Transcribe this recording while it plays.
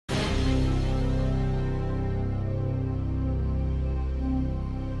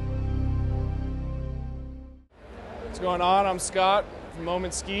going on? I'm Scott from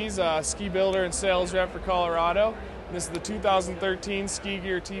Moment Skis, ski builder and sales rep for Colorado. This is the 2013 Ski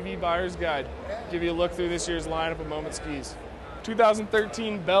Gear TV Buyer's Guide. Give you a look through this year's lineup of Moment Skis.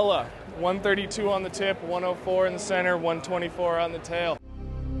 2013 Bella, 132 on the tip, 104 in the center, 124 on the tail.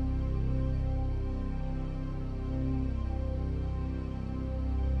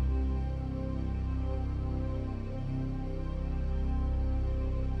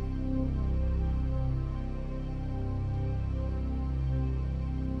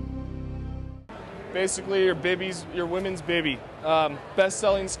 Basically your women's Bibby.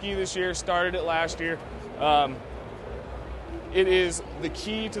 Best-selling ski this year, started it last year. It is the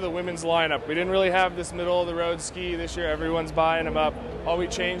key to the women's lineup. We didn't really have this middle-of-the-road ski this year. Everyone's buying them up. All we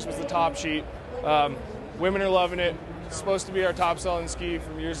changed was the top sheet. Women are loving it. It's supposed to be our top-selling ski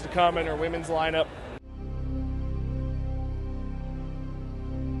for years to come in our women's lineup.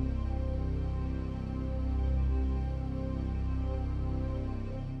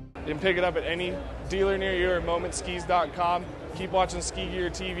 You can pick it up at any dealer near you or momentskis.com. Keep watching Ski Gear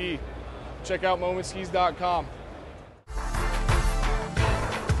TV. Check out momentskis.com.